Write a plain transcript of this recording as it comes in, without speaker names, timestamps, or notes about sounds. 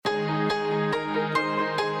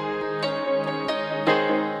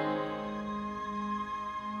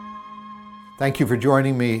Thank you for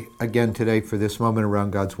joining me again today for this moment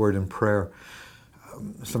around God's Word and prayer.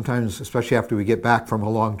 Sometimes, especially after we get back from a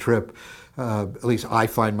long trip, at least I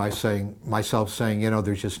find myself saying,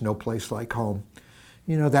 there's just no place like home.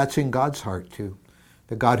 That's in God's heart too.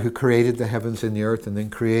 The God who created the heavens and the earth and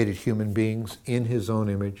then created human beings in his own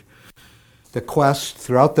image. The quest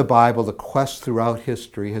throughout the Bible, the quest throughout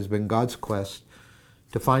history has been God's quest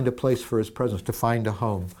to find a place for his presence, to find a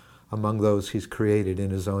home among those he's created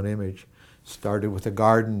in his own image. Started with a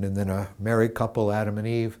garden and then a married couple, Adam and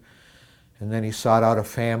Eve. And then he sought out a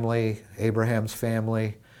family, Abraham's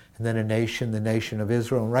family, and then a nation, the nation of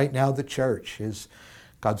Israel. And right now the church is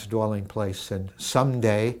God's dwelling place. And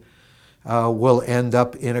someday we'll end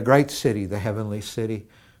up in a great city, the heavenly city,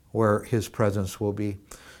 where his presence will be.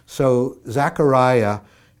 So Zechariah,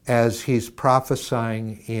 as he's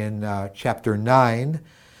prophesying in chapter 9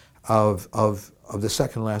 of the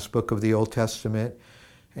second last book of the Old Testament,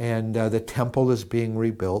 and the temple is being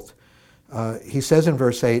rebuilt. He says in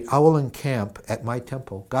verse 8, I will encamp at my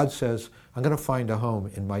temple. God says, I'm going to find a home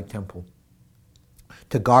in my temple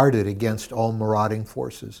to guard it against all marauding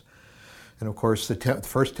forces. And of course, the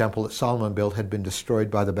first temple that Solomon built had been destroyed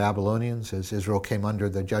by the Babylonians as Israel came under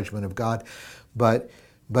the judgment of God. But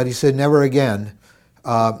he said, never again.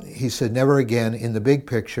 Never again in the big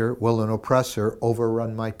picture will an oppressor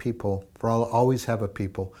overrun my people, for I'll always have a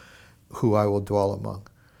people who I will dwell among.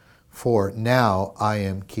 For now I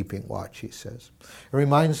am keeping watch, he says. It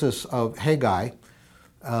reminds us of Haggai,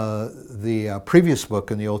 the previous book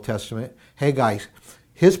in the Old Testament. Haggai,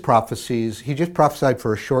 his prophecies, he just prophesied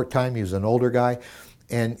for a short time. He was an older guy,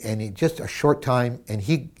 and he just a short time, and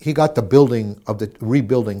he got the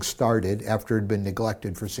rebuilding started after it had been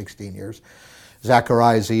neglected for 16 years.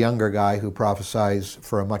 Zechariah is a younger guy who prophesies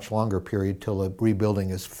for a much longer period till the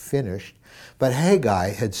rebuilding is finished. But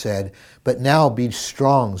Haggai had said, but now be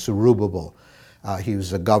strong, Zerubbabel. He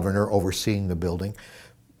was the governor overseeing the building.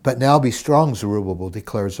 But now be strong, Zerubbabel,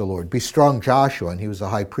 declares the Lord. Be strong, Joshua, and he was the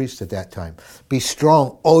high priest at that time. Be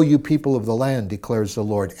strong, O you people of the land, declares the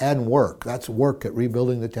Lord, and work. That's work at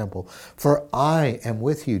rebuilding the temple. For I am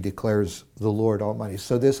with you, declares the Lord Almighty.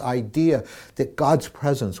 So this idea that God's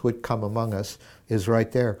presence would come among us is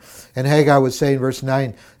right there. And Haggai would say in verse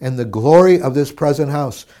 9, and the glory of this present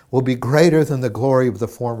house will be greater than the glory of the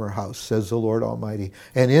former house, says the Lord Almighty.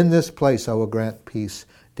 And in this place I will grant peace,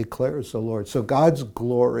 declares the Lord. So God's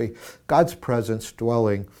glory, God's presence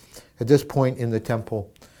dwelling at this point in the temple.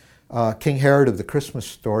 King Herod of the Christmas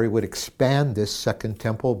story would expand this second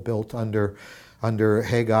temple built under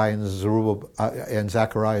Haggai and Zerubbabel and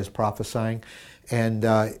Zechariah's prophesying.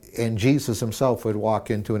 And Jesus himself would walk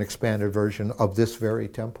into an expanded version of this very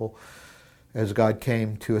temple as God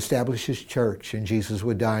came to establish his church, and Jesus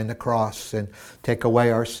would die on the cross and take away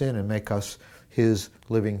our sin and make us his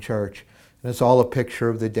living church. And it's all a picture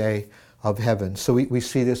of the day of heaven. So we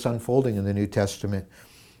see this unfolding in the New Testament.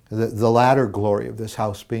 The latter glory of this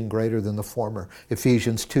house being greater than the former.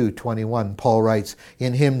 Ephesians 2:21, Paul writes,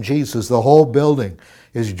 in him, Jesus, the whole building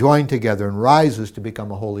is joined together and rises to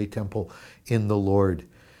become a holy temple in the Lord.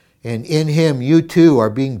 And in him, you too are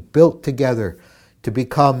being built together to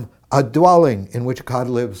become a dwelling in which God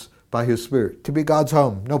lives by his Spirit. To be God's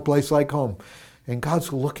home, no place like home. And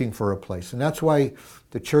God's looking for a place. And that's why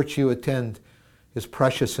the church you attend is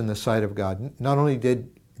precious in the sight of God. Not only did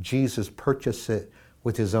Jesus purchase it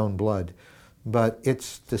with his own blood, but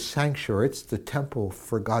it's the sanctuary, it's the temple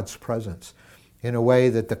for God's presence in a way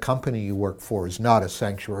that the company you work for is not a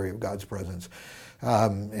sanctuary of God's presence.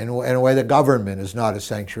 In a way the government is not a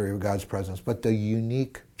sanctuary of God's presence, but the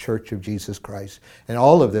unique church of Jesus Christ. And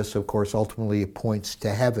all of this, of course, ultimately points to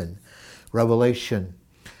heaven. Revelation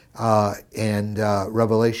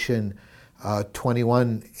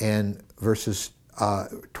 21 and verses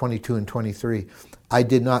 22 and 23. I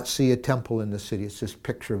did not see a temple in the city. It's this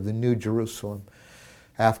picture of the New Jerusalem.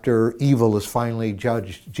 After evil is finally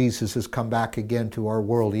judged, Jesus has come back again to our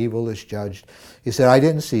world. Evil is judged. He said, I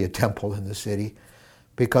didn't see a temple in the city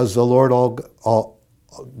because the Lord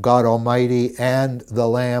God Almighty and the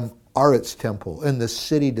Lamb are its temple. And the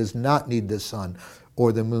city does not need the sun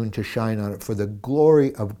or the moon to shine on it, for the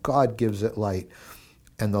glory of God gives it light,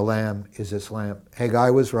 and the Lamb is its lamp.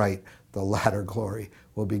 Haggai was right. The latter glory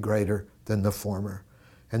will be greater than the former.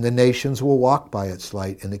 And the nations will walk by its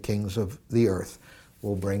light, and the kings of the earth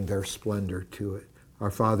will bring their splendor to it.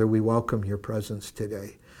 Our Father, we welcome your presence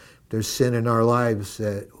today. If there's sin in our lives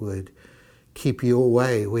that would keep you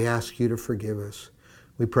away, we ask you to forgive us.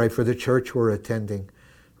 We pray for the church we're attending.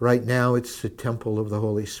 Right now, it's the temple of the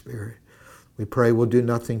Holy Spirit. We pray we'll do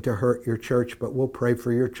nothing to hurt your church, but we'll pray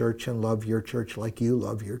for your church and love your church like you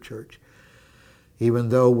love your church. Even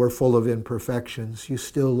though we're full of imperfections, you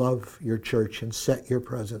still love your church and set your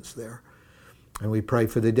presence there. And we pray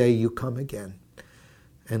for the day you come again.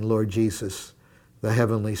 And Lord Jesus, the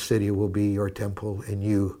heavenly city will be your temple, and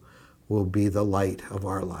you will be the light of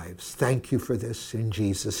our lives. Thank you for this in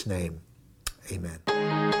Jesus' name.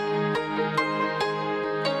 Amen.